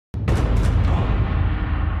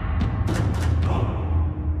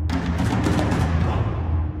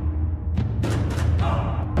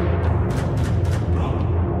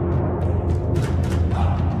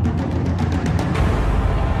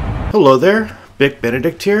Hello there, Bic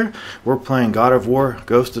Benedict here. We're playing God of War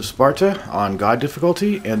Ghost of Sparta on God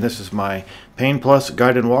difficulty, and this is my Pain Plus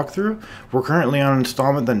guided walkthrough. We're currently on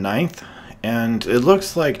installment the 9th, and it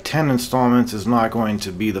looks like 10 installments is not going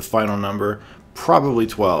to be the final number. Probably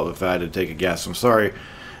 12 if I had to take a guess. I'm sorry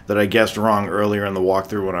that I guessed wrong earlier in the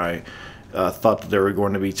walkthrough when I thought that there were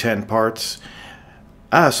going to be 10 parts.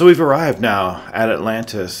 So we've arrived now at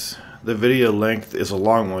Atlantis. The video length is a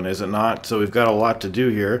long one, is it not? So we've got a lot to do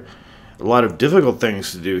here. A lot of difficult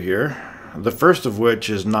things to do here. The first of which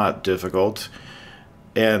is not difficult.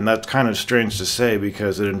 And that's kind of strange to say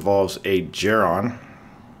because it involves a Geron.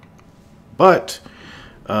 But,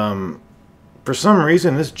 for some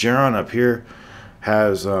reason, this Geron up here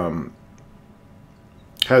has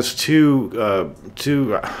two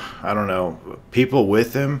I don't know, people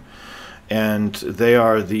with him. And they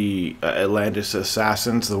are the Atlantis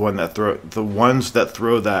assassins, the ones that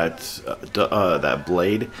throw that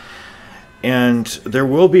blade. And there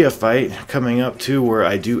will be a fight coming up too, where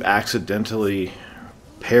I do accidentally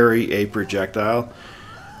parry a projectile.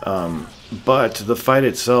 But the fight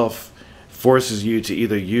itself forces you to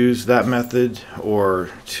either use that method or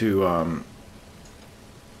to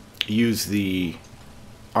use the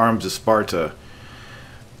arms of Sparta.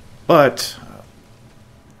 But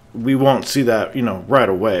we won't see that, you know, right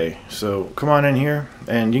away. So come on in here,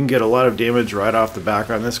 and you can get a lot of damage right off the back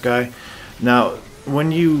on this guy. Now,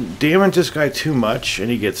 when you damage this guy too much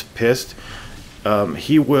and he gets pissed,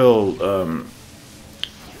 he will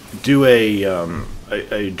do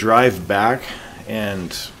a drive back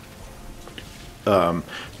and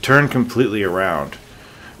turn completely around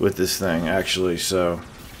with this thing, actually. So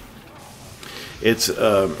it's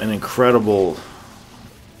an incredible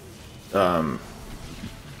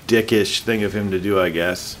dickish thing of him to do, I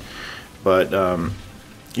guess. But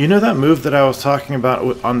you know that move that I was talking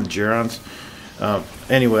about on the Gerons?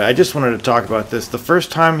 Anyway, I just wanted to talk about this. The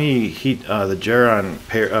first time the Geron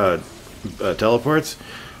teleports,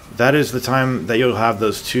 that is the time that you'll have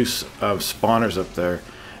those two spawners up there,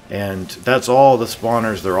 and that's all the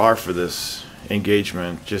spawners there are for this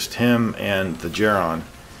engagement. Just him and the Geron.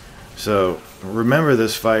 So remember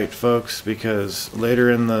this fight, folks, because later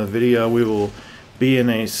in the video we will be in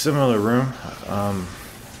a similar room. Well,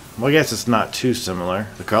 I guess it's not too similar.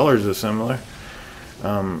 The colors are similar.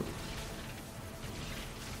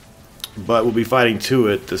 But we'll be fighting two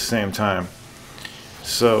at the same time.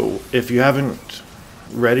 So if you haven't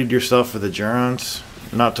readied yourself for the Gerons,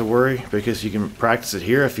 not to worry, because you can practice it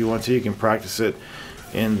here if you want to. You can practice it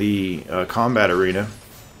in the combat arena.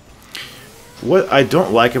 What I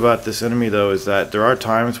don't like about this enemy, though, is that there are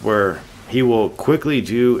times where he will quickly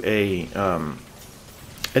do an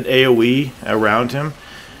AoE around him,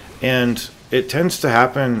 and it tends to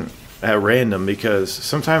happen at random because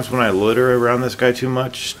sometimes when I loiter around this guy too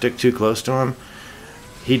much, stick too close to him,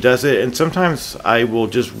 he does it, and sometimes I will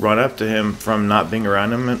just run up to him from not being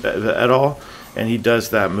around him at all, and he does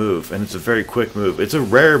that move, and it's a very quick move. It's a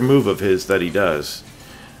rare move of his that he does,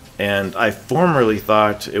 and I formerly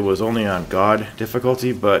thought it was only on God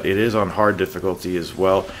difficulty, but it is on hard difficulty as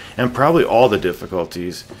well, and probably all the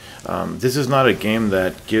difficulties. This is not a game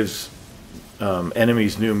that gives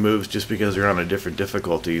enemies new moves just because they're on a different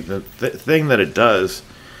difficulty. The thing that it does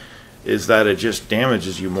is that it just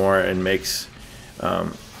damages you more and makes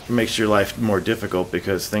your life more difficult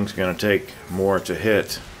because things are going to take more to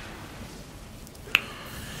hit.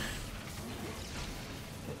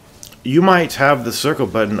 You might have the circle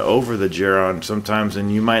button over the Geron sometimes,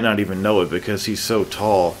 and you might not even know it because he's so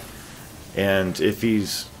tall. And if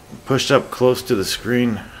he's pushed up close to the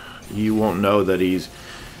screen, you won't know that he's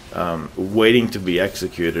waiting to be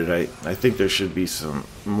executed. I think there should be some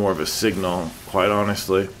more of a signal, quite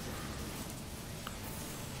honestly.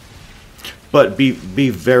 But be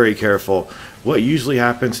very careful. What usually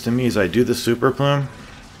happens to me is I do the super plume,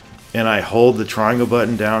 and I hold the triangle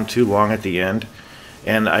button down too long at the end,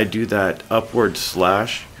 and I do that upward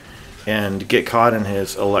slash and get caught in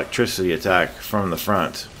his electricity attack from the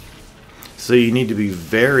front. So you need to be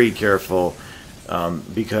very careful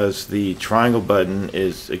because the triangle button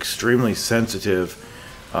is extremely sensitive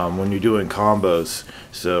when you're doing combos.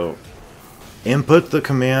 So input the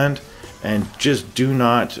command and just do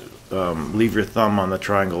not leave your thumb on the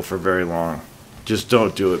triangle for very long. Just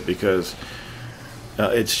don't do it because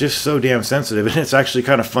it's just so damn sensitive, and it's actually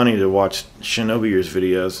kind of funny to watch Shinobi's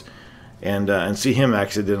videos and see him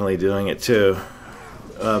accidentally doing it too,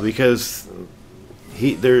 because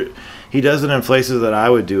he does it in places that I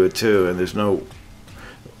would do it too, and there's no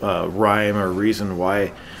rhyme or reason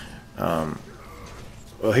why.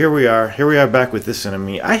 Well, here we are back with this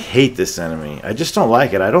enemy. I hate this enemy. I just don't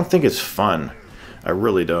like it. I don't think it's fun. I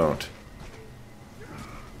really don't.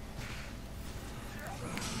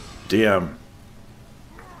 Damn.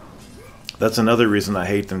 That's another reason I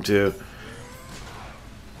hate them too.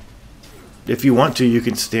 If you want to, you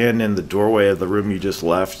can stand in the doorway of the room you just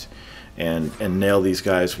left and nail these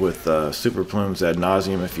guys with super plumes ad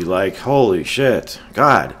nauseum if you like. Holy shit.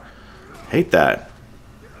 God. Hate that.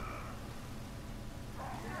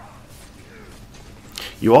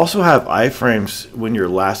 You also have iframes when you're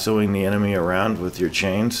lassoing the enemy around with your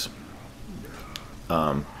chains.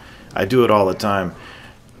 I do it all the time,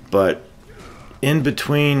 but in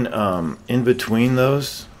between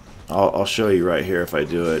those, I'll show you right here if I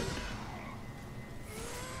do it.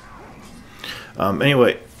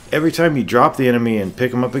 Anyway, every time you drop the enemy and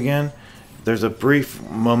pick them up again, there's a brief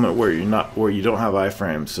moment where you don't have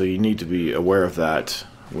iframes, so you need to be aware of that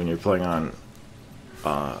when you're playing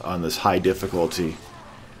on this high difficulty.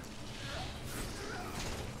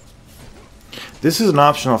 This is an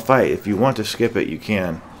optional fight. If you want to skip it, you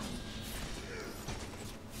can.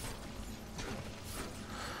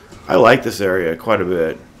 I like this area quite a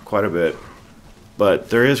bit, but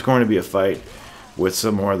there is going to be a fight with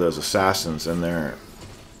some more of those assassins and their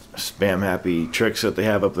spam happy tricks that they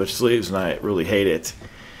have up their sleeves, and I really hate it.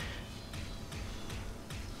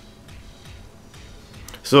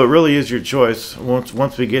 So it really is your choice.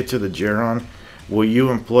 Once we get to the Geron, will you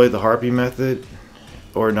employ the harpy method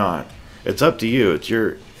or not? It's up to you. It's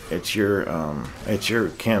your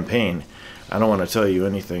campaign. I don't want to tell you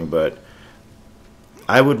anything, but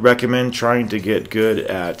I would recommend trying to get good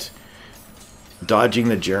at dodging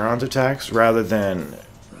the Geron's attacks rather than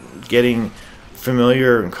getting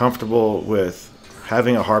familiar and comfortable with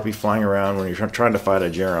having a harpy flying around when you're trying to fight a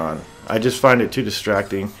Geron. I just find it too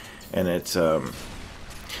distracting, and it's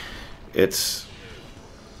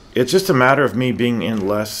just a matter of me being in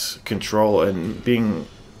less control and being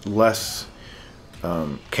less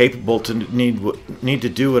capable to need to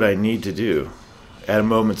do what I need to do at a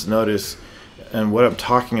moment's notice. And what I'm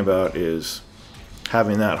talking about is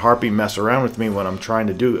having that harpy mess around with me when I'm trying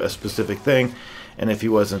to do a specific thing, and if he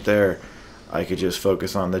wasn't there, I could just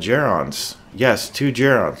focus on the Gerons. Yes, 2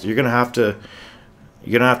 Gerons. You're gonna have to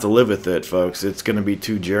live with it, folks. It's gonna be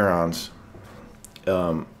 2 Gerons,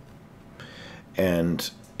 and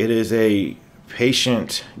it is a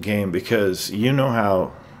patient game because you know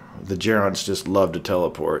how the Gerons just love to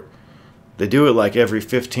teleport. They do it like every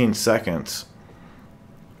 15 seconds.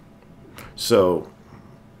 So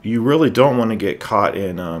you really don't want to get caught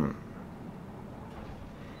in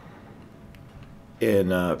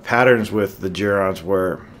patterns with the Gerons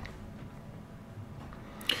where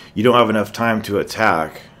you don't have enough time to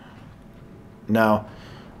attack. Now,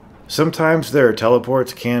 sometimes their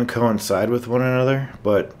teleports can coincide with one another,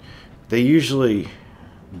 but they usually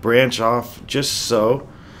branch off just so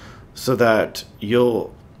that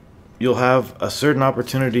you'll have a certain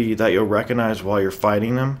opportunity that you'll recognize while you're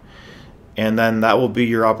fighting them, and then that will be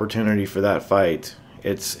your opportunity for that fight.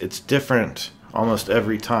 It's different almost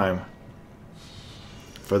every time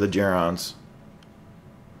for the Gerons.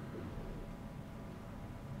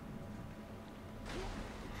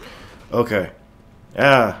 Okay.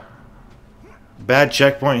 Yeah. Bad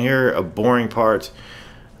checkpoint here, a boring part.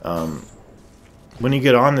 When you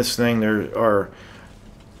get on this thing, there are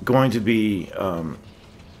going to be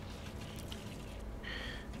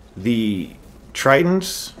the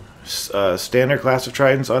Tritons, standard class of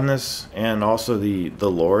Tritons on this, and also the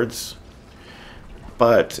Lords.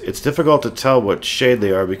 But it's difficult to tell what shade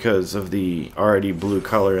they are because of the already blue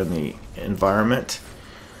color in the environment.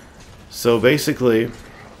 So basically,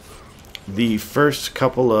 the first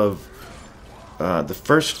couple of the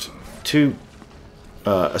first 2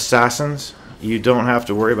 assassins, you don't have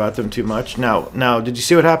to worry about them too much. Now, did you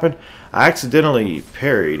see what happened? I accidentally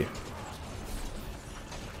parried,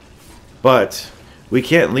 but we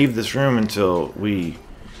can't leave this room until we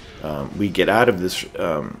get out of this.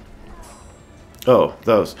 Oh,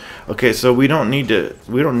 those. Okay, so we don't need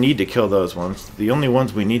to kill those ones. The only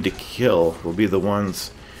ones we need to kill will be the ones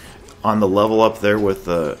on the level up there with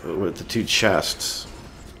the 2 chests.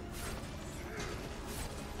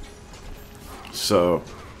 So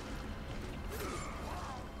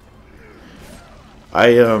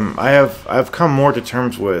I've come more to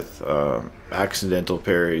terms with accidental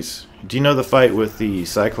parries. Do you know the fight with the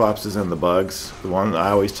Cyclopses and the bugs? The one I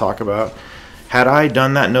always talk about? Had I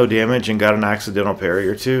done that no damage and got an accidental parry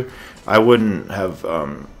or 2, I wouldn't have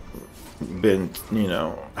been,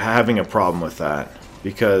 having a problem with that,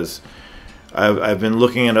 because I've been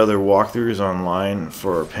looking at other walkthroughs online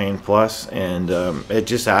for Pain Plus, and it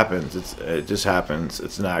just happens. It just happens.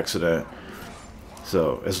 It's an accident.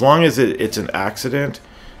 So as long as it's an accident,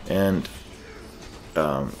 and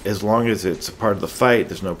as long as it's a part of the fight,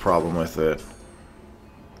 there's no problem with it.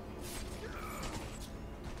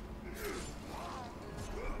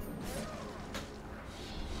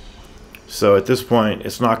 So at this point,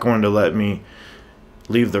 it's not going to let me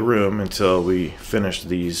leave the room until we finish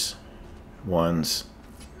these ones.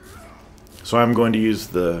 So I'm going to use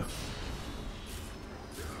the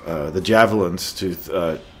javelins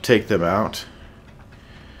to take them out.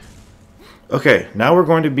 Okay, now we're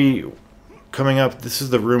going to be coming up. This is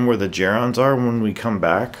the room where the Gerons are when we come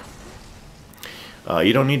back.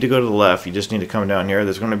 You don't need to go to the left. You just need to come down here.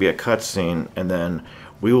 There's going to be a cutscene, and then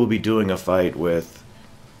we will be doing a fight with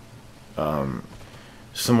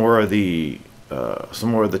some more of the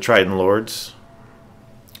Triton Lords.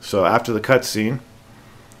 So after the cutscene,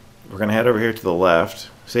 we're going to head over here to the left.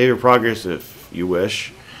 Save your progress if you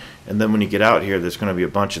wish. And then when you get out here, there's going to be a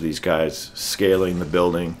bunch of these guys scaling the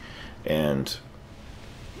building. And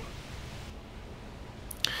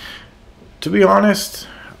to be honest,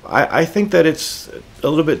 I think that it's a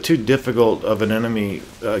little bit too difficult of an enemy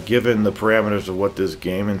given the parameters of what this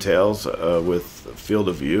game entails with field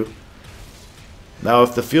of view. Now,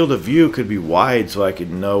 if the field of view could be wide so I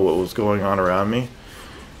could know what was going on around me,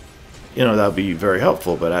 you know, that would be very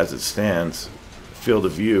helpful. But as it stands, field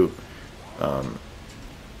of view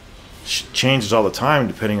changes all the time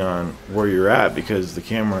depending on where you're at, because the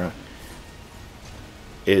camera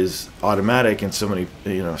is automatic in so many,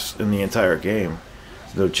 you know, in the entire game.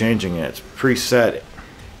 No changing it. It's preset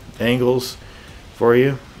angles for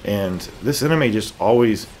you, and this enemy just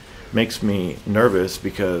always makes me nervous,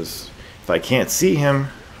 because if I can't see him,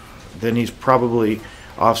 then he's probably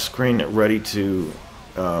off screen ready to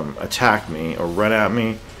attack me or run at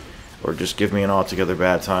me or just give me an altogether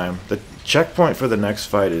bad time. The checkpoint for the next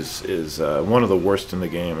fight is one of the worst in the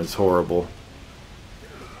game. It's horrible.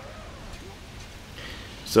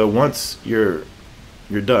 So once you're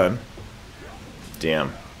done,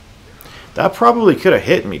 damn, that probably could have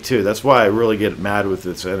hit me too. That's why I really get mad with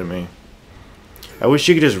this enemy. I wish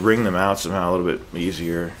you could just wring them out somehow a little bit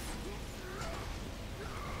easier.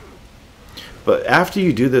 But after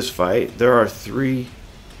you do this fight, there are 3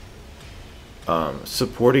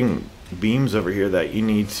 supporting beams over here that you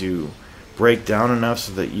need to break down enough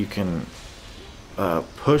so that you can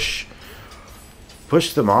push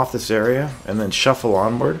them off this area and then shuffle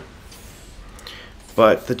onward.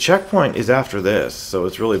 But the checkpoint is after this, so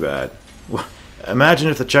it's really bad. Imagine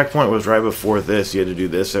if the checkpoint was right before this, you had to do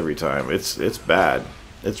this every time. It's bad.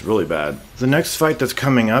 It's really bad. The next fight that's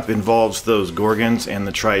coming up involves those Gorgons and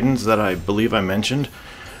the Tritons that I believe I mentioned.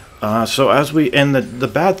 So as we, and the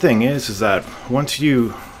bad thing is that once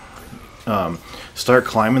you start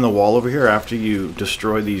climbing the wall over here after you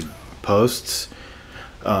destroy these posts,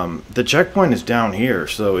 the checkpoint is down here.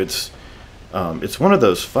 So it's one of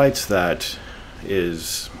those fights that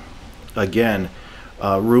is, again,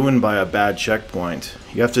 ruined by a bad checkpoint.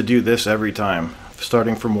 You have to do this every time,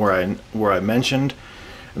 starting from where I mentioned,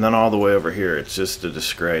 and then all the way over here. It's just a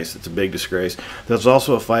disgrace. It's a big disgrace. There's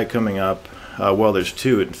also a fight coming up. Well, there's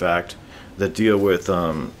 2, in fact, that deal with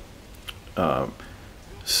some.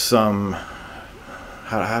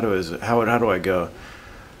 How do I go?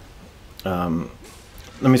 Let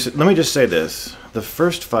me just say this. The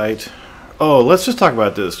first fight. Oh, let's just talk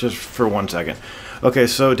about this just for 1 second. Okay,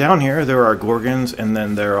 so down here there are Gorgons, and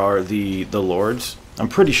then there are the Lords. I'm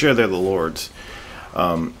pretty sure they're the Lords.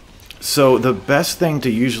 So the best thing to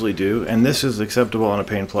usually do, and this is acceptable on a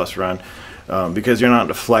Pain Plus run, because you're not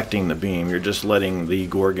deflecting the beam, you're just letting the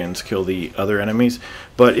Gorgons kill the other enemies.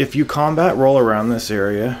 But if you combat roll around this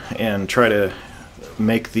area and try to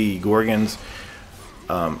make the Gorgons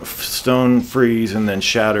stone freeze and then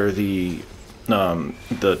shatter the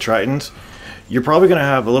Tritons, you're probably going to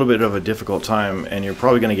have a little bit of a difficult time, and you're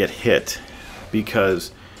probably going to get hit,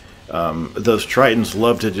 because those Tritons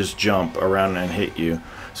love to just jump around and hit you.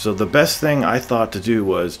 So the best thing I thought to do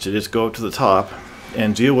was to just go up to the top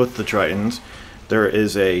and deal with the Tritons. There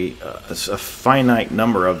is a finite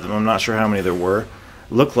number of them. I'm not sure how many there were.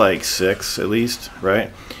 Looked like 6 at least,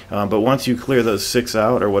 right? But once you clear those 6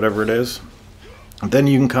 out, or whatever it is, then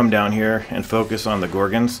you can come down here and focus on the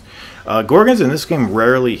Gorgons. Gorgons in this game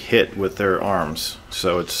rarely hit with their arms,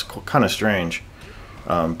 so it's kind of strange.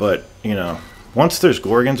 But, you know, once there's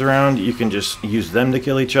Gorgons around, you can just use them to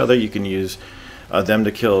kill each other. You can use them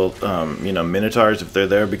to kill, you know, Minotaurs if they're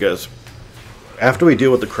there, because after we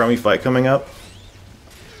deal with the Crummy fight coming up...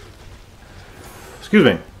 Excuse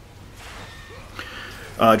me.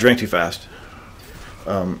 Drank too fast.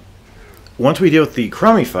 Once we deal with the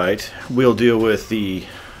Crummy fight, we'll deal with the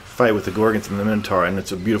fight with the Gorgons and the Minotaur, and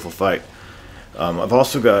it's a beautiful fight. I've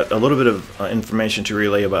also got a little bit of information to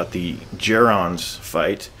relay about the Gerons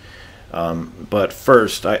fight. But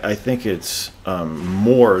first, I think it's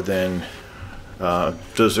more than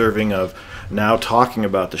deserving of now talking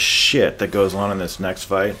about the shit that goes on in this next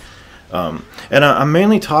fight. And I'm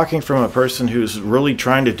mainly talking from a person who's really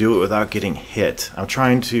trying to do it without getting hit. I'm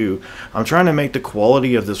trying to make the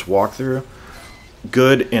quality of this walkthrough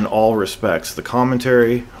good in all respects. The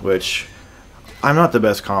commentary, which I'm not the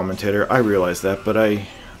best commentator, I realize that, but I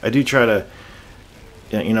do try to,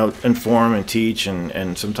 you know, inform and teach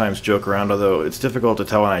and sometimes joke around, although it's difficult to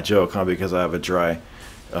tell when I joke, because I have a dry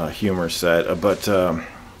humor set.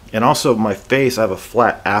 And also my face, I have a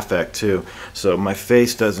flat affect too, so my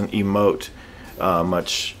face doesn't emote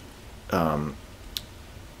much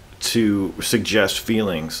to suggest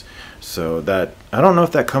feelings. So that, I don't know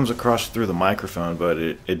if that comes across through the microphone, but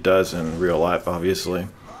it does in real life, obviously.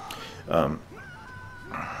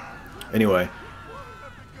 Anyway,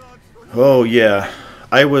 oh yeah,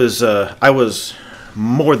 I was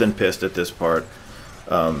more than pissed at this part.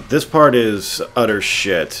 This part is utter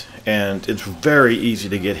shit, and it's very easy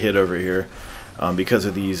to get hit over here because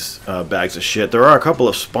of these bags of shit. There are a couple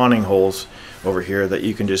of spawning holes over here that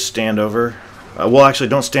you can just stand over. Well, actually,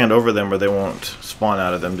 don't stand over them or they won't spawn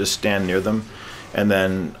out of them. Just stand near them, and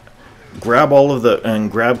then grab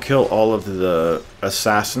kill all of the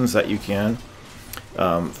assassins that you can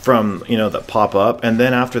from, you know, that pop up, and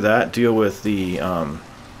then after that deal with the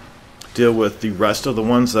rest of the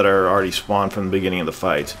ones that are already spawned from the beginning of the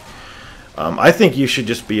fight. I think you should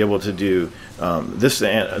just be able to do this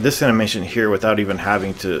animation here without even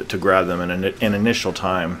having to grab them in an initial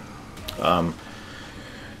time.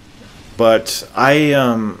 But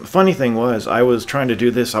funny thing was, I was trying to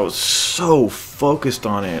do this. I was so focused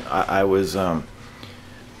on it. I was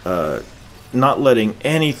not letting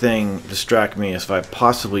anything distract me as I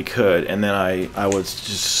possibly could, and then I was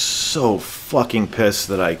just so fucking pissed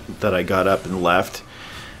that I got up and left.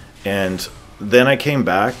 And then I came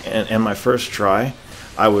back, and my first try,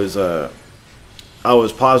 I was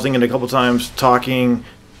pausing it a couple times, talking,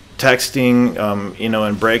 texting, you know,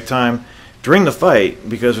 in break time during the fight,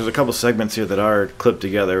 because there's a couple segments here that are clipped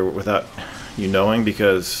together without you knowing,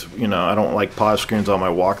 because, you know, I don't like pause screens on my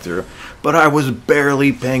walkthrough. But I was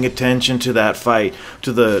barely paying attention to that fight,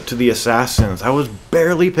 to the assassins. I was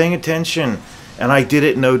barely paying attention, and I did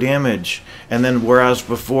it no damage. And then whereas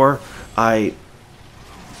before I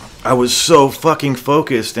was so fucking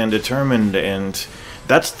focused and determined, and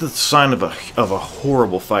that's the sign of a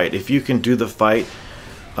horrible fight. If you can do the fight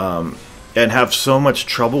and have so much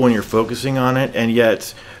trouble when you're focusing on it, and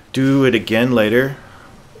yet do it again later.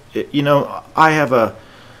 You know, I don't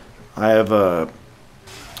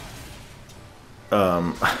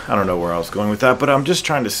know where I was going with that, but I'm just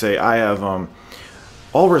trying to say I have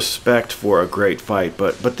all respect for a great fight,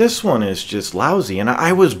 but this one is just lousy, and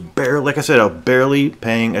I was barely, like I said, I was barely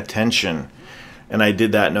paying attention, and I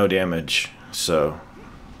did that no damage. So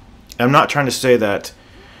I'm not trying to say that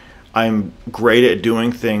I'm great at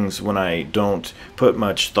doing things when I don't put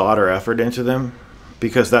much thought or effort into them,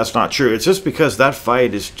 because that's not true. It's just because that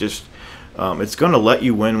fight is just, it's going to let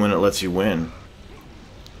you win when it lets you win.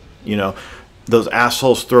 You know, those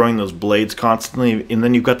assholes throwing those blades constantly, and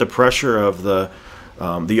then you've got the pressure of the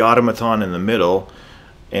automaton in the middle.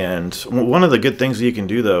 And one of the good things that you can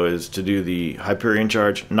do, though, is to do the Hyperion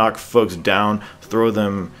charge, knock folks down, throw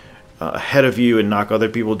them ahead of you, and knock other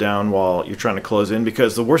people down while you're trying to close in.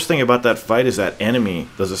 Because the worst thing about that fight is that enemy,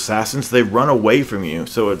 those assassins, they run away from you.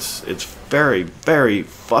 So it's very, very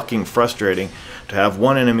fucking frustrating to have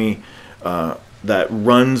one enemy that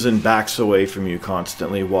runs and backs away from you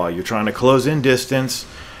constantly while you're trying to close in distance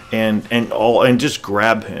and just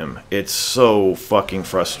grab him. It's so fucking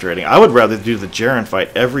frustrating. I would rather do the Jaren fight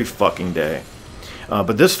every fucking day.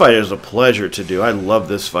 But this fight is a pleasure to do. I love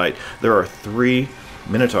this fight. There are 3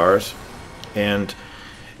 Minotaurs, and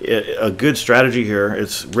a good strategy here,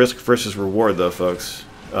 it's risk versus reward, though, folks.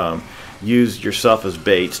 Use yourself as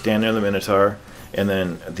bait, stand near the Minotaur, and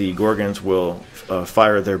then the Gorgons will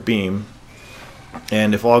fire their beam.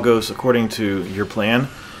 And if all goes according to your plan,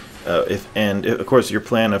 of course your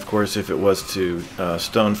plan, of course, if it was to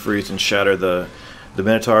stone freeze and shatter the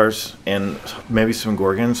Minotaurs and maybe some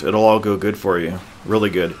Gorgons, it'll all go good for you, really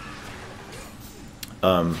good.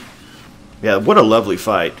 Yeah, what a lovely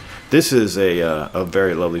fight. This is a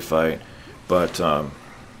very lovely fight, but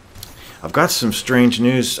I've got some strange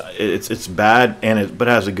news. It's bad, but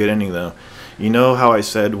it has a good ending, though. You know how I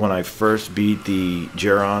said when I first beat the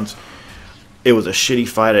Gerons, it was a shitty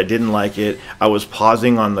fight, I didn't like it. I was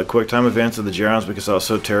pausing on the quick time events of the Gerons because I was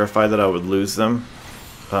so terrified that I would lose them.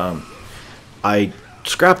 I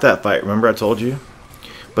scrap that fight. Remember I told you?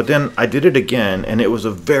 But then I did it again, and it was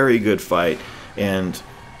a very good fight. And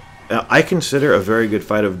I consider a very good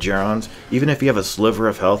fight of Gerons, even if you have a sliver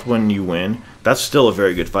of health when you win, that's still a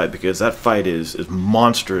very good fight, because that fight is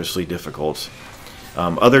monstrously difficult.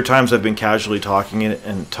 Other times I've been casually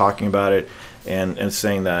talking about it and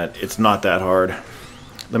saying that it's not that hard.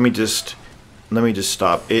 Let me just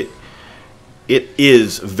stop. It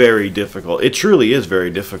is very difficult. It truly is very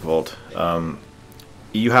difficult.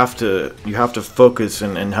 You have to focus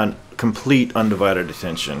and have complete undivided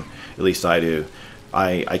attention. At least I do.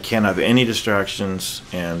 I can't have any distractions,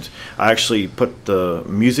 and I actually put the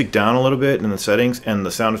music down a little bit in the settings and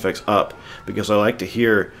the sound effects up, because I like to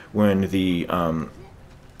hear when the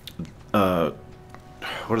what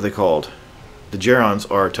are they called? The Gerons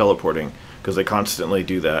are teleporting, because they constantly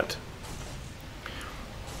do that.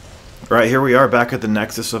 Right, here we are back at the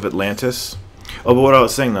Nexus of Atlantis. Oh, but what I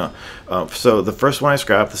was saying though, so the first one I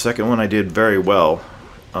scrapped, the second one I did very well,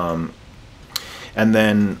 and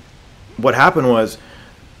then what happened was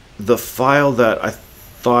the file that I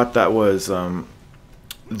thought that was how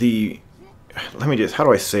do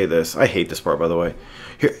I say this? I hate this part, by the way.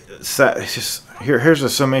 Here's a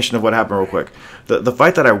summation of what happened real quick. The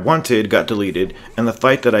fight that I wanted got deleted, and the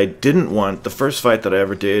fight that I didn't want, the first fight that I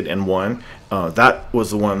ever did and won, that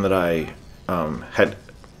was the one that I had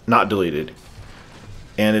not deleted.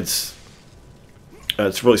 And it's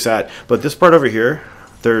really sad. But this part over here,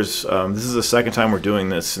 this is the second time we're doing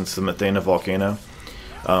this since the Athena volcano.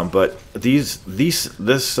 But this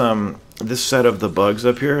set of the bugs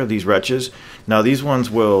up here, these wretches, now these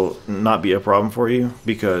ones will not be a problem for you,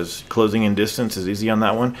 because closing in distance is easy on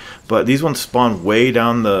that one. But these ones spawn way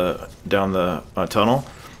down the tunnel,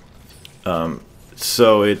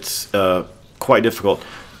 so it's quite difficult.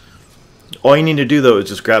 All you need to do though is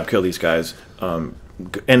just grab kill these guys.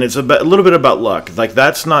 And it's a little bit about luck. Like,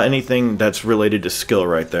 that's not anything that's related to skill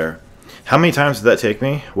right there. How many times did that take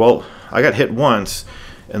me? Well, I got hit once,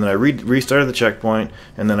 and then I restarted the checkpoint,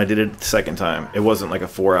 and then I did it the second time. It wasn't like a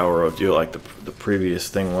 4-hour ordeal like the previous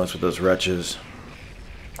thing was with those wretches.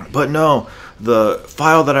 But no, the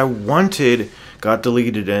file that I wanted got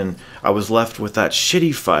deleted, and I was left with that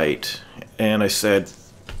shitty fight. And I said,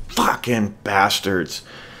 fucking bastards.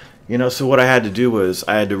 You know, so what I had to do was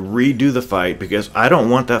I had to redo the fight, because I don't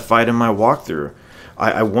want that fight in my walkthrough.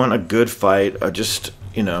 I want a good fight, just,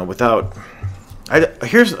 you know, without...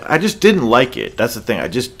 I just didn't like it. That's the thing. I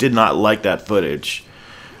just did not like that footage.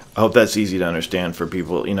 I hope that's easy to understand for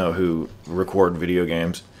people, you know, who record video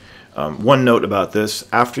games. One note about this: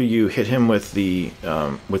 after you hit him with the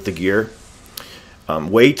gear,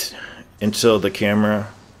 wait until the camera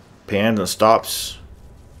pans and stops,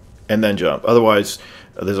 and then jump. Otherwise,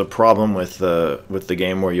 there's a problem with the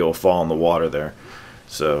game where you'll fall in the water there.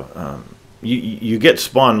 So you get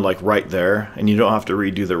spawned like right there, and you don't have to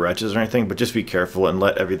redo the wretches or anything. But just be careful and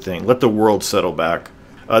let the world settle back.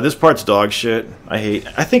 This part's dog shit. I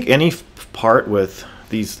think any part with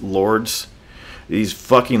these lords, these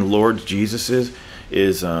fucking lords Jesuses,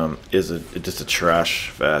 is just a trash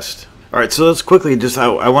fest. All right, so let's quickly just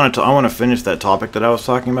I want to finish that topic that I was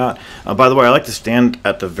talking about. By the way, I like to stand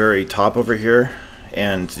at the very top over here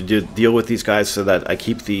and deal with these guys so that I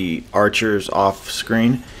keep the archers off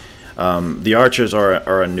screen. The archers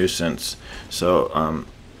are a nuisance. So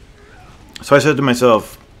so I said to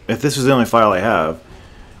myself, if this is the only file I have,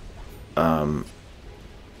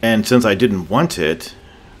 and since I didn't want it,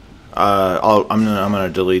 I'm gonna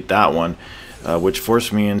delete that one, which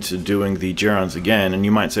forced me into doing the Gerons again. And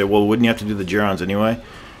you might say, well, wouldn't you have to do the Gerons anyway?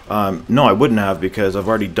 No, I wouldn't have, because I've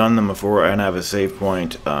already done them before and I have a save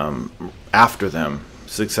point after them,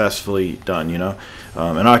 successfully done, you know.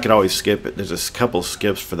 And I could always skip it. There's a couple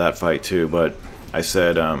skips for that fight too, but I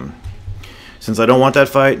said, since I don't want that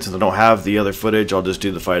fight, since I don't have the other footage, I'll just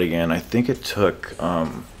do the fight again. I think it took,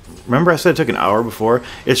 remember I said it took an hour before?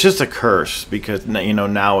 It's just a curse, because, you know,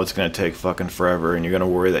 now it's going to take fucking forever, and you're going to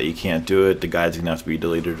worry that you can't do it. The guide's going to have to be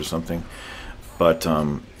deleted or something. But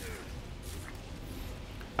I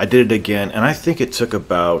did it again, and I think it took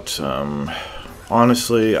about,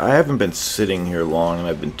 honestly, I haven't been sitting here long, and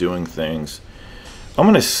I've been doing things. I'm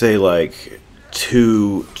going to say like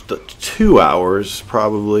 2 hours,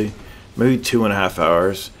 probably. Maybe 2.5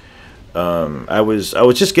 hours. I was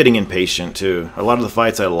just getting impatient too. A lot of the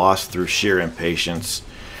fights I lost through sheer impatience.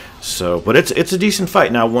 So, but it's a decent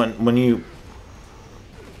fight. Now, when you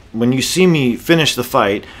see me finish the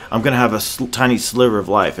fight, I'm gonna have a tiny sliver of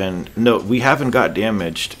life. And no, we haven't got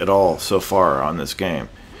damaged at all so far on this game.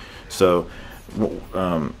 So,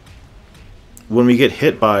 when we get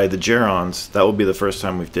hit by the Gerons, that will be the first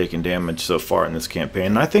time we've taken damage so far in this campaign.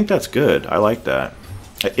 And I think that's good. I like that.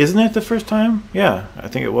 Isn't it the first time? Yeah, I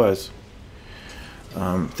think it was.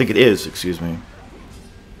 I think it is, excuse me.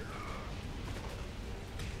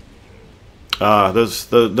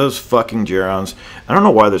 Those fucking Gerons. I don't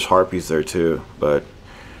know why there's harpies there too, but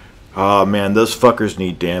oh man, those fuckers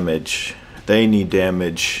need damage. They need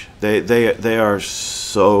damage. They are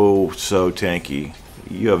so tanky.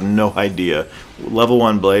 You have no idea. Level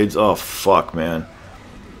 1 blades. Oh fuck, man.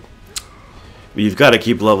 But you've got to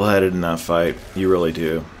keep level-headed in that fight. You really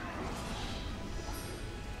do.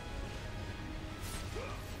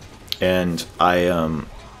 And I'm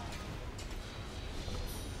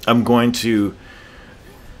going to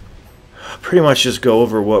pretty much just go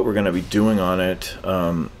over what we're going to be doing on it,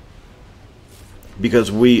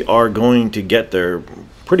 because we are going to get there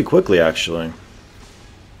pretty quickly, actually.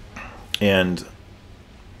 And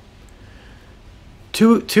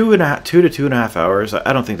two to 2.5 hours.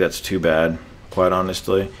 I don't think that's too bad, quite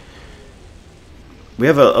honestly. We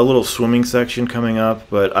have a little swimming section coming up,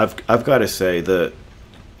 but I've got to say the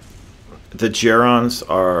Gerons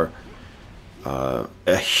are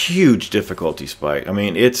a huge difficulty spike. I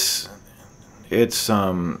mean, it's like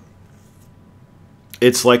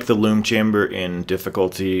the Loom Chamber in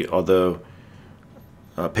difficulty, although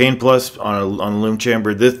Pain Plus on a Loom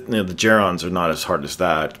Chamber, the Gerons are not as hard as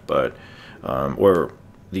that, but or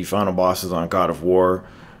the final bosses on God of War,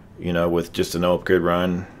 with just an upgrade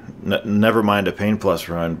run. Never mind a Pain Plus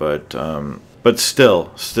run, but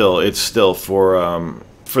still, it's still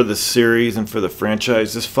for the series and for the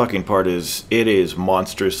franchise, this fucking part is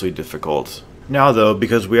monstrously difficult. Now though,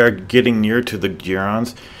 because we are getting near to the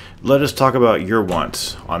Gerons, let us talk about your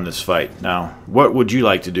wants on this fight. Now, what would you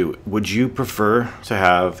like to do? Would you prefer to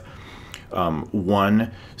have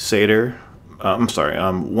one satyr?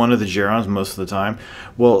 One of the Gerons most of the time?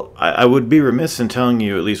 Well, I would be remiss in telling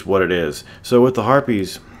you at least what it is. So with the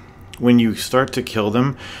harpies, when you start to kill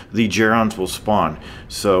them, the Gerons will spawn.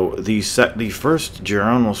 So the first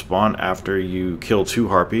Geron will spawn after you kill 2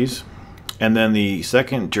 harpies, and then the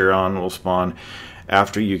second Geron will spawn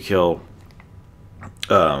after you kill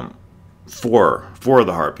 4 of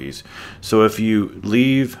the harpies. So if you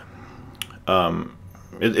leave,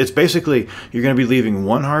 it's basically you're going to be leaving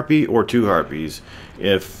 1 harpy or 2 harpies.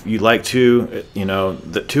 If you like 2,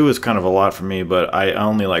 the 2 is kind of a lot for me, but I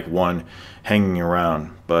only like 1 hanging around.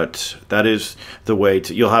 But that is the way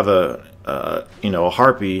to. You'll have a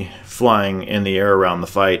harpy flying in the air around the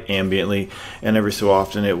fight ambiently, and every so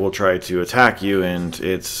often it will try to attack you, and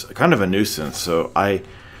it's kind of a nuisance. So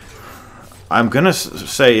I'm gonna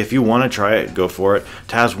say, if you want to try it, go for it.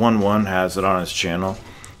 Taz11 has it on his channel.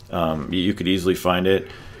 You could easily find it.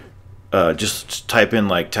 Just type in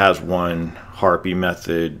like Taz1 harpy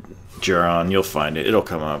method Geron, you'll find it. It'll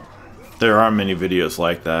come up. There aren't many videos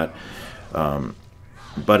like that.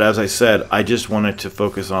 But as I said, I just wanted to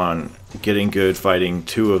focus on getting good fighting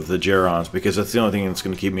 2 of the Gerons, because that's the only thing that's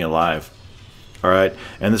going to keep me alive. Alright?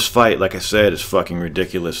 And this fight, like I said, is fucking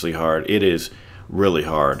ridiculously hard. It is really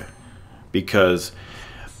hard. Because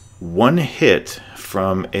 1 hit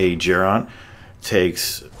from a Geron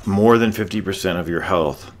takes more than 50% of your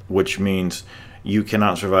health, which means you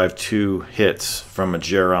cannot survive 2 hits from a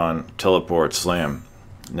Geron teleport slam.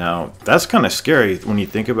 Now, that's kind of scary when you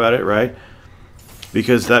think about it, right?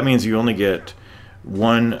 Because that means you only get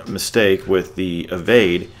 1 mistake with the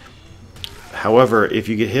evade. However, if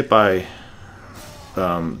you get hit by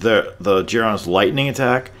the Geron's lightning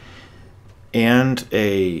attack and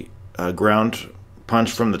a ground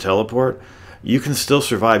punch from the teleport, you can still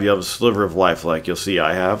survive. You have a sliver of life, like you'll see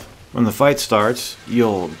I have. When the fight starts,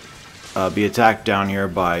 you'll be attacked down here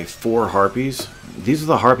by 4 harpies. These are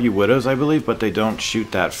the harpy widows, I believe, but they don't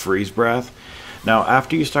shoot that freeze breath. Now,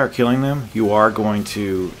 after you start killing them, you are going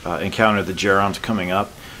to encounter the Gerons coming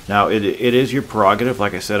up. Now, it is your prerogative,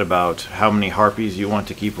 like I said, about how many harpies you want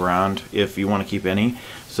to keep around, if you want to keep any.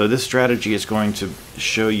 So this strategy is going to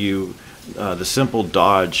show you the simple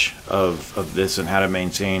dodge of this and how to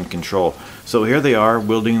maintain control. So here they are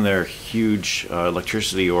wielding their huge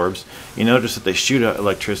electricity orbs. You notice that they shoot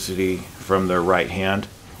electricity from their right hand,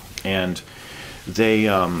 and they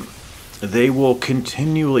will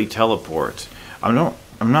continually teleport. I'm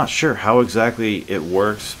not sure how exactly it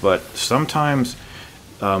works, but sometimes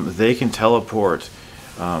they can teleport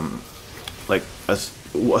like a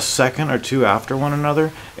second or 2 after one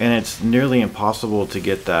another, and it's nearly impossible to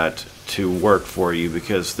get that to work for you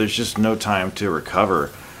because there's just no time to recover.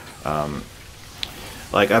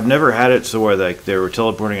 Like, I've never had it so where they were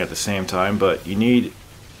teleporting at the same time, but you need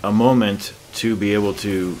a moment to be able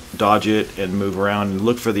to dodge it and move around and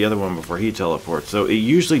look for the other one before he teleports. So it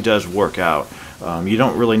usually does work out. You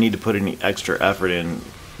don't really need to put any extra effort in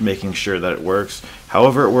making sure that it works.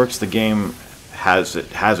 However it works, the game has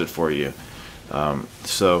it for you.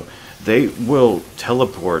 So they will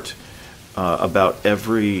teleport about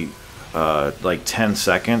every like 10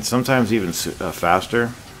 seconds, sometimes even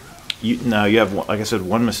faster. Now you have, like I said,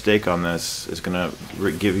 one mistake on this is going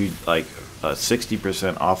to give you like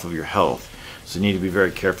 60% off of your health. So you need to be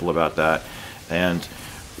very careful about that. And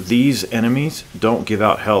these enemies don't give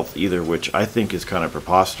out health either, which I think is kind of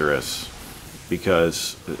preposterous,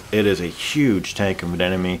 because it is a huge tank of an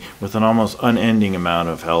enemy with an almost unending amount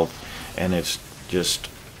of health, and it's just,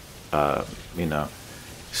 you know,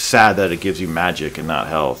 sad that it gives you magic and not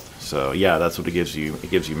health. So yeah, that's what it gives you. It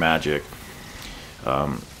gives you magic.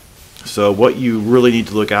 So what you really need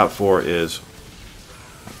to look out for is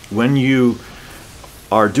when you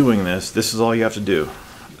are doing this, this is all you have to do.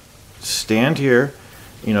 Stand here,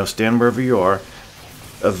 you know, stand wherever you are,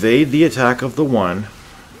 evade the attack of the one,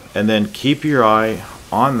 and then keep your eye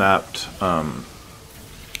on that,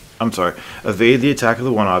 evade the attack of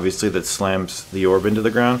the one, obviously, that slams the orb into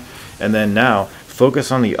the ground, and then now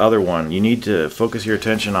focus on the other one. You need to focus your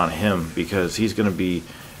attention on him, because he's going to be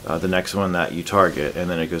the next one that you target, and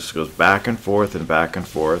then it just goes back and forth and back and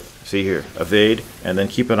forth. See here, evade, and then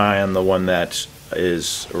keep an eye on the one that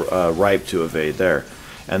is ripe to evade there.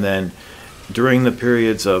 And then during the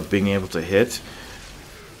periods of being able to hit,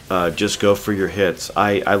 just go for your hits.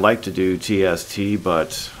 I like to do TST,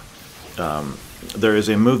 but there is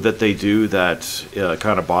a move that they do that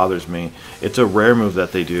kind of bothers me. It's a rare move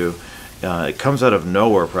that they do. It comes out of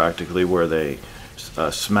nowhere practically, where they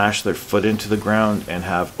smash their foot into the ground and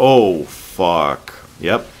have, oh fuck,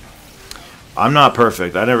 yep. I'm not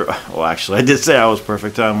perfect. I never, well actually I did say I was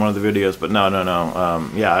perfect on one of the videos, but no.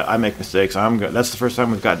 Yeah, I make mistakes. That's the first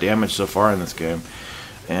time we've got damage so far in this game.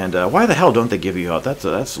 And why the hell don't they give you health?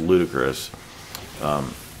 That's ludicrous.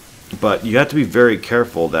 But you have to be very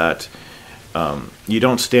careful that you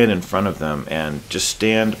don't stand in front of them, and just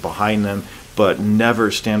stand behind them, but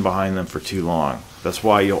never stand behind them for too long. That's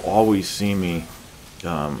why you'll always see me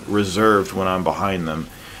reserved when I'm behind them.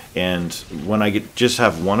 And when I just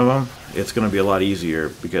have one of them, it's going to be a lot easier,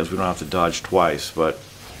 because we don't have to dodge twice. But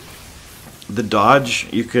the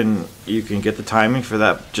dodge, you can get the timing for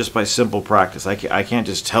that just by simple practice. I can't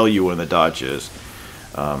just tell you when the dodge is.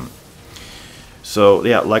 So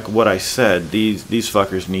yeah, like what I said, these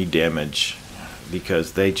fuckers need damage,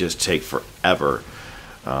 because they just take forever.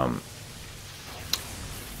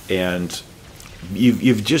 And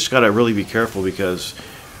you've just got to really be careful, because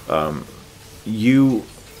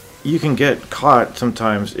you can get caught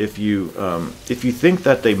sometimes if you think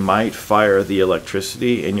that they might fire the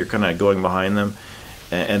electricity, and you're kind of going behind them,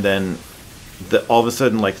 and then all of a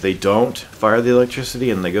sudden, like, they don't fire the electricity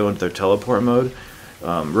and they go into their teleport mode.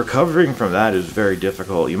 Recovering from that is very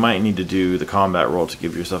difficult. You might need to do the combat roll to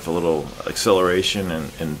give yourself a little acceleration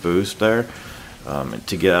and boost there,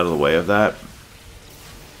 to get out of the way of that.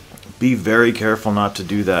 Be very careful not to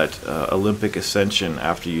do that Olympic ascension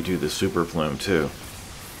after you do the super plume too.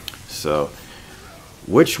 So,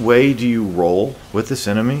 which way do you roll with this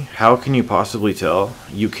enemy? How can you possibly tell?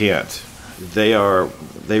 You can't. They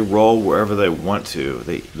roll wherever they want to.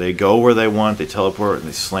 They go where they want. They teleport and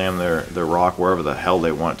they slam their rock wherever the hell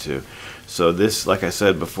they want to. So this, like I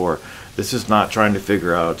said before, this is not trying to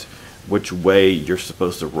figure out which way you're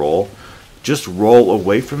supposed to roll. Just roll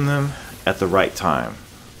away from them at the right time.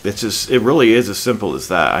 It really is as simple as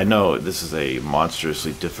that. I know this is a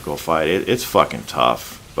monstrously difficult fight. It's fucking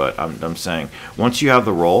tough. But I'm saying, once you have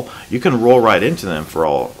the roll, you can roll right into them for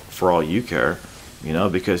all you care, you know,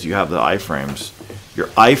 because you have the iframes. You're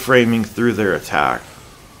iframing through their attack.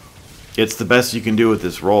 It's the best you can do with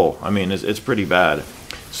this roll. I mean, it's pretty bad.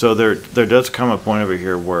 So there does come a point over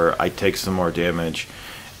here where I take some more damage,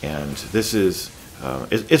 and this is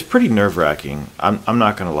it's pretty nerve-wracking. I'm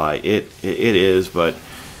not gonna lie, it is, but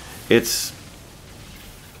it's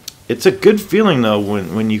a good feeling though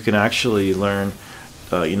when you can actually learn.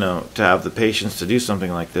 You know, to have the patience to do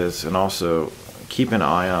something like this, and also keep an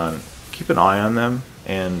eye on them,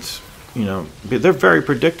 and you know, they're very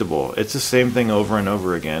predictable. It's the same thing over and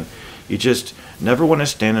over again. You just never want to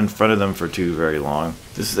stand in front of them for too very long.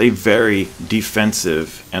 This is a very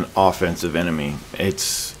defensive and offensive enemy.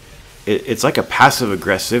 It's like a passive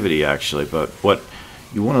aggressivity actually, but what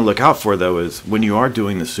you want to look out for though is when you are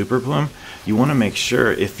doing the super plume, you want to make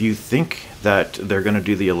sure, if you think that they're going to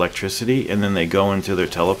do the electricity and then they go into their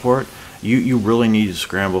teleport, you really need to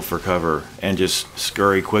scramble for cover and just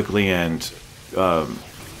scurry quickly and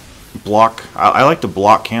block. I like to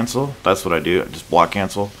block cancel. That's what I do. I just block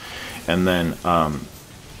cancel, and then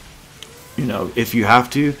you know, if you have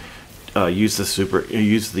to use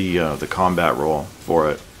the combat roll for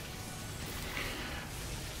it.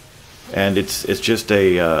 and it's just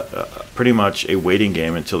a pretty much a waiting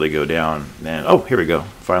game until they go down. And oh, here we go.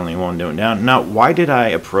 Finally, one going down. Now, why did I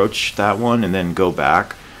approach that one and then go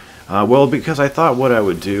back? Well, because I thought what I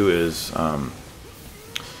would do is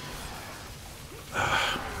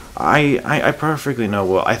I perfectly know.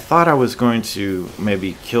 Well, I thought I was going to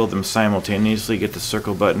maybe kill them simultaneously, get the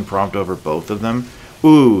circle button prompt over both of them.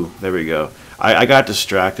 Ooh, there we go. I got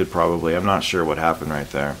distracted probably. I'm not sure what happened right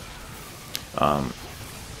there.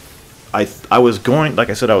 I was going, like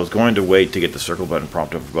I said, I was going to wait to get the circle button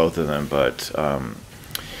prompt over both of them, but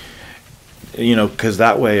you know, because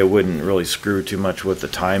that way it wouldn't really screw too much with the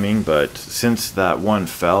timing. But since that one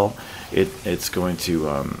fell, it's going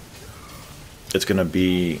to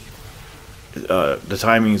be the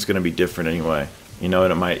timing is going to be different anyway. You know,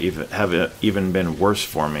 and it might even been worse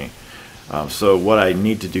for me. So what I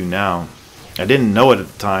need to do now, I didn't know it at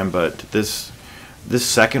the time, but this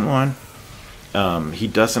second one, he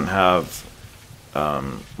doesn't have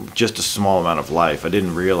just a small amount of life. I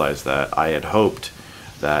didn't realize that. I had hoped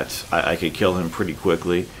that I could kill him pretty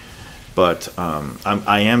quickly, but I'm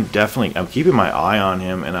keeping my eye on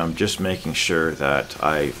him, and I'm just making sure that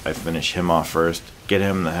I finish him off first, get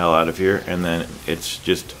him the hell out of here, and then it's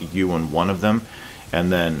just you and one of them,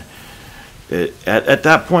 and then at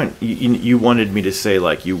that point you wanted me to say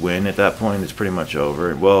like you win. At that point it's pretty much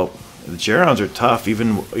over. Well, the Gerons are tough,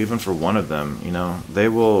 even for one of them. You know, they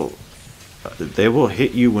will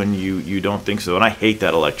hit you when you don't think so. And I hate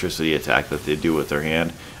that electricity attack that they do with their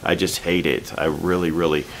hand. I just hate it. I really,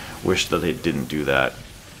 really wish that they didn't do that.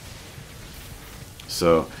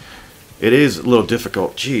 So it is a little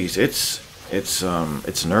difficult. Jeez, it's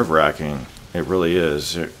nerve-wracking. It really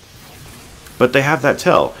is. But they have that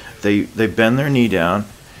tell. They bend their knee down.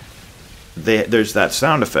 There's that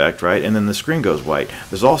sound effect, right? And then the screen goes white.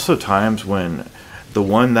 There's also times when the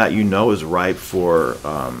one that you know is ripe for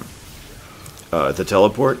the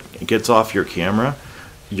teleport gets off your camera.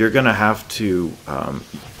 You're gonna have to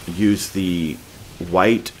use the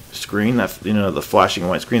white screen, that, you know, the flashing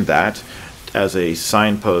white screen, that as a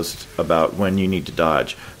signpost about when you need to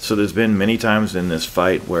dodge. So there's been many times in this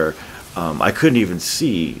fight where I couldn't even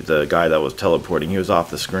see the guy that was teleporting. He was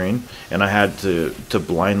off the screen, and I had to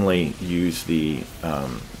blindly use the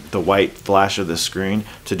white flash of the screen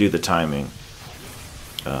to do the timing.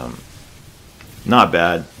 Not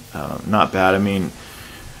bad. Not bad. I mean,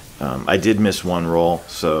 I did miss one roll,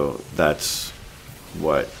 so that's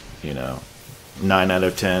what, you know, 9 out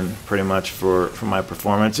of 10 pretty much for my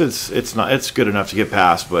performance. It's good enough to get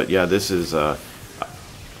past, but yeah, this is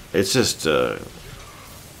it's just a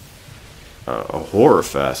horror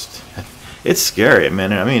fest. It's scary,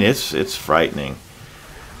 man. I mean, it's frightening.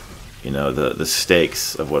 You know, the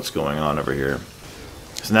stakes of what's going on over here.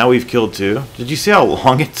 So now we've killed 2. Did you see how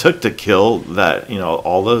long it took to kill that, you know,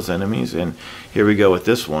 all those enemies? And here we go with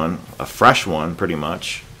this one, a fresh one pretty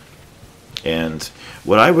much. And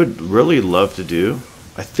what I would really love to do,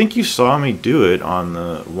 I think you saw me do it on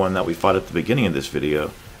the one that we fought at the beginning of this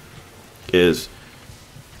video, is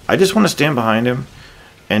I just want to stand behind him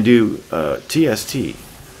and do TST.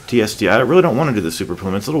 I really don't want to do the Super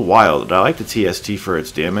Plume. It's a little wild. I like the TST for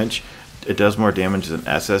its damage. It does more damage than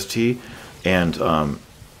SST, and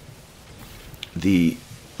the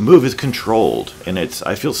move is controlled, and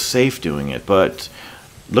I feel safe doing it. But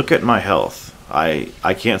look at my health.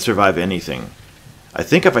 I can't survive anything. I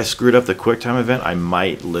think if I screwed up the quick time event, I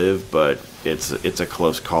might live, but it's a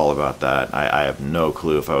close call about that. I have no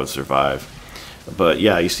clue if I would survive. But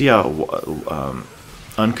yeah, you see how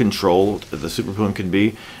uncontrolled the Super Plume can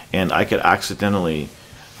be, and I could accidentally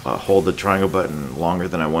hold the triangle button longer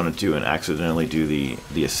than I wanted to and accidentally do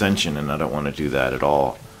the ascension, and I don't want to do that at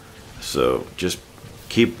all. So just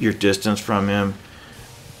keep your distance from him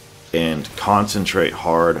and concentrate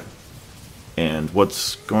hard, and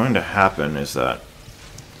what's going to happen is that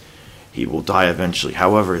he will die eventually.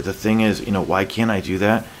 However, the thing is, you know, why can't I do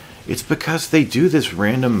that? It's because they do this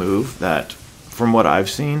random move that, from what I've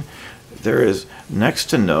seen, there is next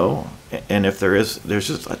to no, and if there's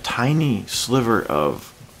just a tiny sliver of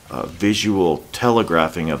visual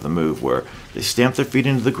telegraphing of the move where they stamp their feet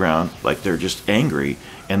into the ground like they're just angry,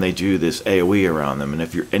 and they do this AoE around them. And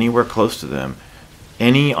if you're anywhere close to them,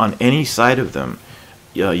 on any side of them,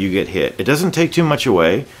 you get hit. It doesn't take too much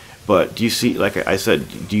away, but do you see, like I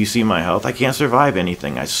said, do you see my health? I can't survive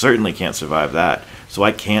anything. I certainly can't survive that. So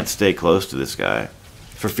I can't stay close to this guy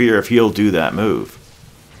for fear if he'll do that move.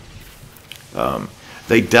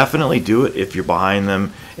 They definitely do it if you're behind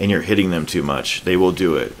them and you're hitting them too much. They will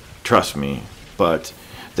do it. Trust me. But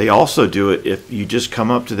they also do it if you just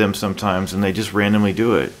come up to them sometimes and they just randomly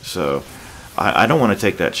do it. So I don't want to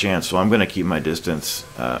take that chance, so I'm going to keep my distance,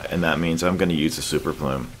 and that means I'm going to use the super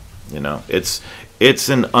plume. You know, it's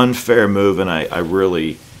an unfair move, and I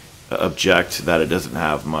really object that it doesn't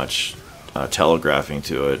have much telegraphing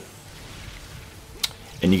to it,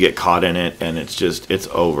 and you get caught in it, and it's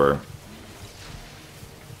over.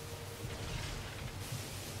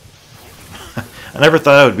 I never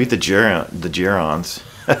thought I would beat the Gerons.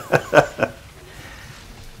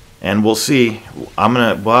 And we'll see.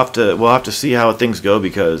 We'll have to see how things go,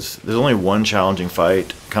 because there's only one challenging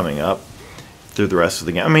fight coming up through the rest of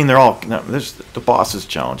the game. I mean, the boss is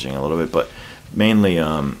challenging a little bit, but mainly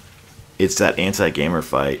it's that anti-gamer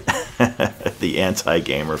fight. The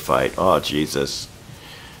anti-gamer fight. Oh, Jesus.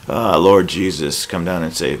 Lord Jesus, come down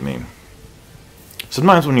and save me.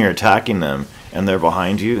 Sometimes when you're attacking them and they're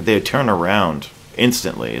behind you, they turn around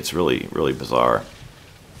instantly. It's really, really bizarre.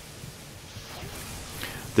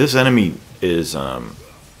 This enemy is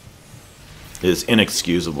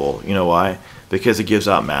inexcusable. You know why? Because it gives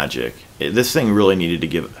out magic. This thing really needed to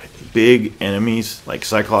give big enemies like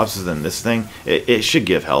Cyclopses and this thing. It should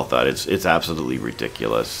give health out. It's absolutely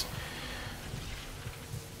ridiculous.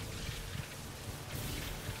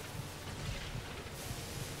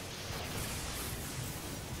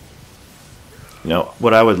 You know,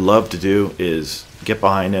 what I would love to do is get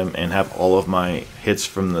behind him and have all of my hits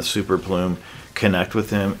from the super plume connect with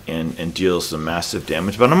him and deal some massive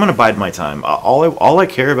damage. But I'm going to bide my time. All I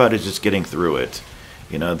care about is just getting through it.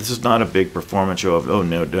 You know, this is not a big performance show of, oh,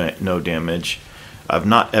 no damage. I've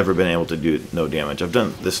not ever been able to do no damage. I've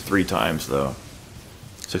done this 3 times, though,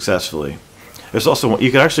 successfully. There's also, you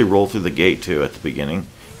can actually roll through the gate, too, at the beginning,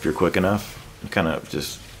 if you're quick enough. You kind of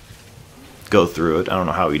just go through it. I don't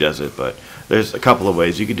know how he does it, but there's a couple of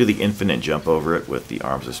ways. You could do the infinite jump over it with the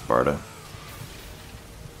Arms of Sparta.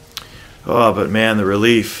 Oh, but man, the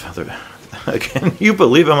relief. Can you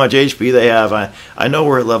believe how much HP they have? I know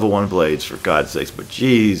we're at level 1 blades, for God's sakes, but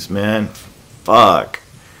jeez, man. Fuck.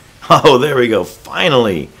 Oh, there we go.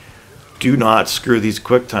 Finally. Do not screw these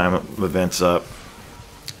quick time events up.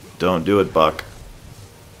 Don't do it, Buck.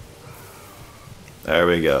 There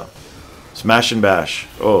we go. Smash and bash.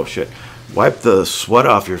 Oh, shit. Wipe the sweat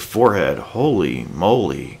off your forehead. Holy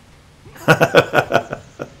moly.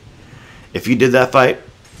 If you did that fight,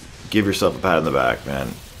 give yourself a pat on the back,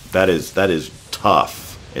 man. That is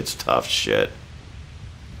tough. It's tough shit.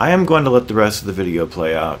 I am going to let the rest of the video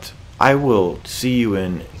play out. I will see you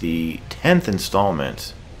in the 10th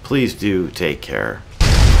installment. Please do take care.